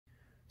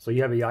So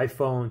you have the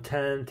iPhone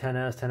 10,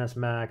 10s, 10s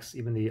Max,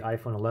 even the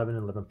iPhone 11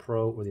 and 11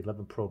 Pro or the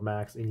 11 Pro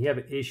Max, and you have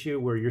an issue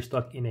where you're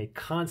stuck in a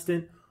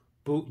constant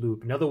boot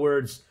loop. In other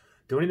words,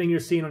 the only thing you're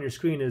seeing on your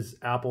screen is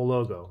Apple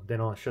logo. Then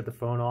I'll shut the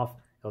phone off,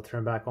 it'll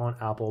turn back on,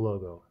 Apple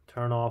logo.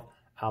 Turn off,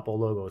 Apple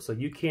logo. So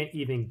you can't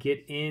even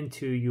get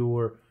into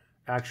your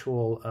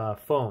actual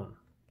phone.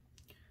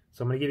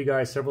 So I'm going to give you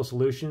guys several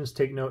solutions.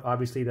 Take note,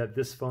 obviously, that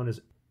this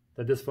phone's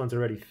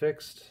already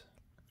fixed.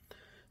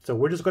 So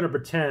we're just going to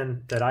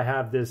pretend that I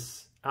have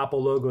this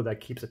Apple logo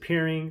that keeps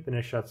appearing, then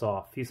it shuts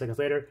off. A few seconds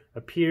later,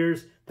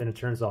 appears, then it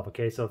turns off.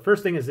 Okay, so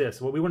first thing is this.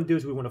 What we want to do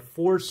is we want to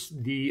force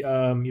the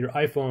your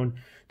iPhone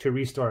to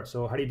restart.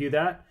 So how do you do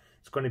that?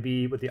 It's going to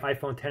be with the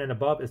iPhone 10 and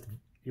above. Is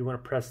you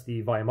want to press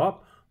the volume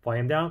up,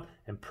 volume down,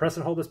 and press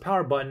and hold this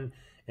power button,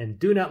 and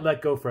do not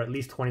let go for at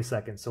least 20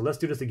 seconds. So let's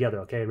do this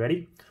together. Okay,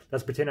 ready?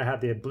 Let's pretend I have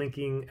the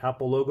blinking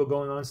Apple logo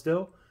going on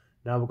still.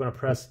 Now we're going to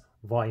press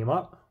volume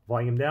up,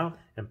 volume down,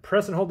 and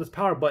press and hold this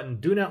power button.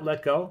 Do not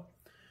let go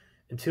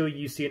until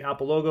you see an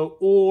Apple logo,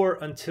 or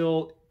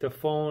until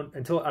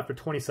after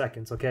 20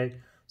 seconds, okay?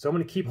 So I'm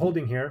gonna keep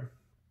holding here.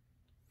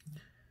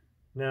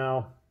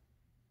 Now,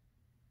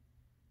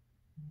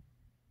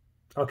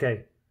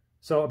 okay,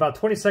 so about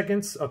 20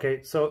 seconds,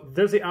 okay, so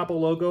there's the Apple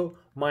logo,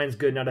 mine's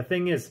good. Now the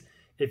thing is,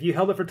 if you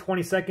held it for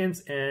 20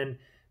 seconds and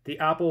the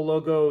Apple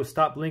logo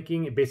stopped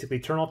blinking, it basically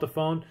turn off the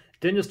phone,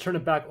 then just turn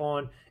it back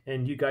on,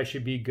 and you guys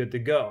should be good to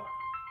go.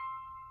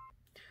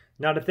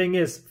 Now the thing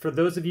is, for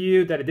those of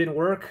you that it didn't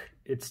work,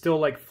 it's still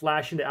like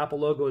flashing, the Apple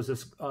logo is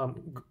just,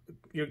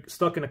 you're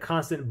stuck in a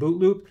constant boot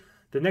loop.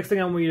 The next thing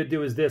I want you to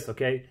do is this,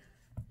 okay?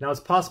 Now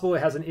it's possible it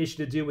has an issue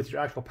to do with your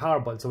actual power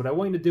button. So what I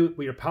want you to do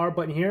with your power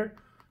button here,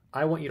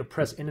 I want you to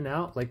press in and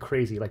out like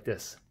crazy, like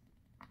this.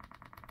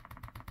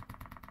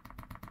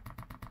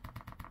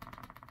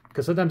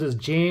 Because sometimes it's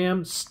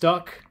jammed,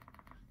 stuck,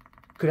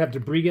 could have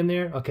debris in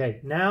there. Okay,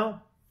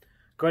 now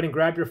go ahead and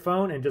grab your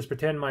phone and just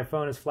pretend my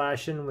phone is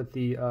flashing with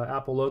the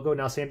Apple logo.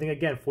 Now same thing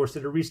again, force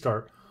it to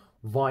restart.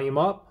 Volume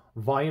up,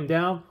 volume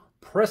down,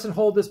 press and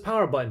hold this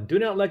power button. Do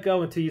not let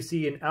go until you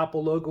see an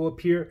Apple logo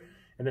appear,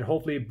 and then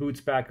hopefully it boots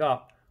back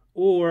up.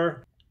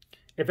 Or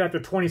if after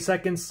 20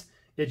 seconds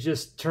it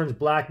just turns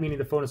black, meaning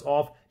the phone is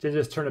off, then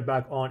just turn it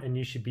back on and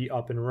you should be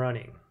up and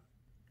running.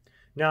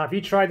 Now if you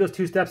tried those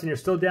two steps and you're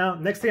still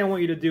down, next thing I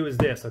want you to do is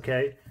this,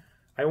 okay?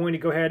 I want you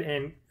to go ahead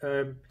and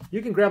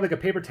you can grab like a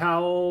paper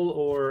towel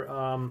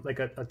or like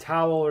a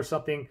towel or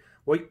something.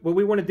 What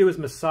we want to do is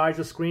massage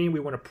the screen. We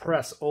want to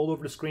press all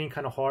over the screen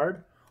kind of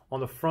hard on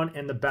the front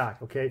and the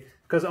back, okay?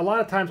 Because a lot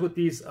of times with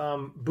these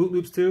boot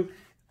loops too,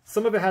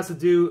 some of it has to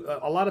do,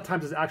 a lot of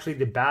times it's actually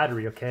the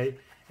battery, okay?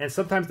 And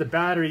sometimes the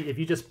battery, if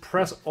you just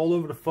press all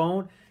over the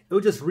phone,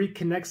 it'll just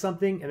reconnect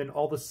something, and then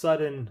all of a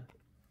sudden,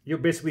 you'll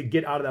basically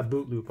get out of that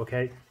boot loop,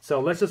 okay? So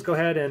let's just go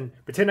ahead and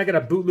pretend I got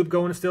a boot loop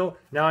going still.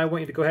 Now I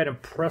want you to go ahead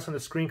and press on the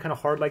screen kind of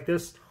hard like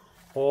this,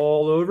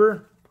 all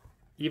over,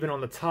 even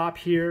on the top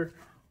here,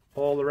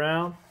 all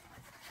around.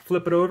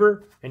 Flip it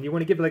over, and you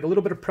want to give it like a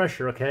little bit of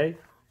pressure, okay?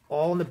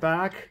 All in the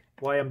back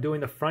while I'm doing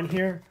the front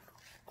here,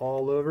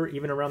 all over,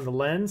 even around the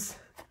lens,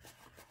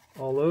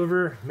 all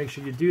over. Make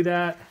sure you do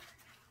that,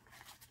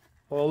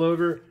 all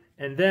over.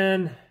 And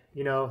then,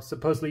 you know,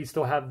 supposedly you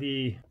still have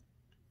the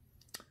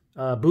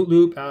boot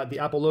loop, the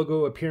Apple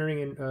logo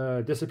appearing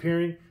and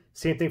disappearing.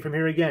 Same thing from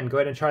here again. Go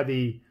ahead and try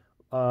the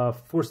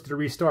force it to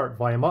restart.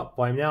 Volume up,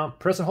 volume down.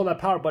 Press and hold that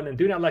power button and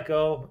do not let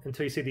go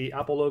until you see the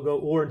Apple logo,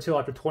 or until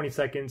after 20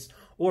 seconds,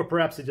 or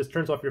perhaps it just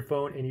turns off your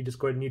phone and you just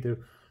go ahead and need to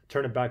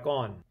turn it back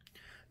on.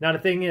 Now the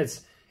thing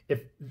is,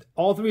 if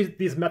all three of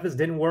these methods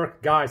didn't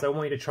work, guys, I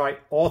want you to try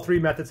all three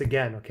methods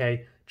again,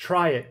 okay?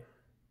 Try it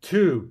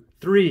 2,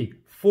 3,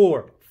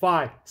 4,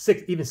 5,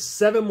 6, even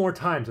 7 more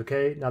times,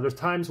 okay? Now there's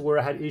times where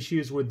I had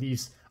issues with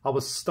these, I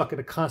was stuck in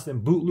a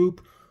constant boot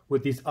loop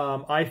with these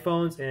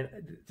iPhones,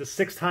 and the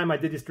 6th time I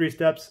did these 3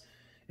 steps,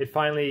 it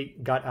finally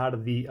got out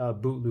of the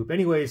boot loop.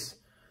 Anyways,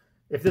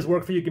 if this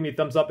worked for you, give me a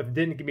thumbs up. If it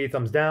didn't, give me a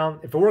thumbs down.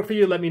 If it worked for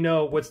you, let me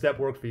know what step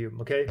worked for you,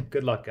 okay?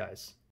 Good luck, guys.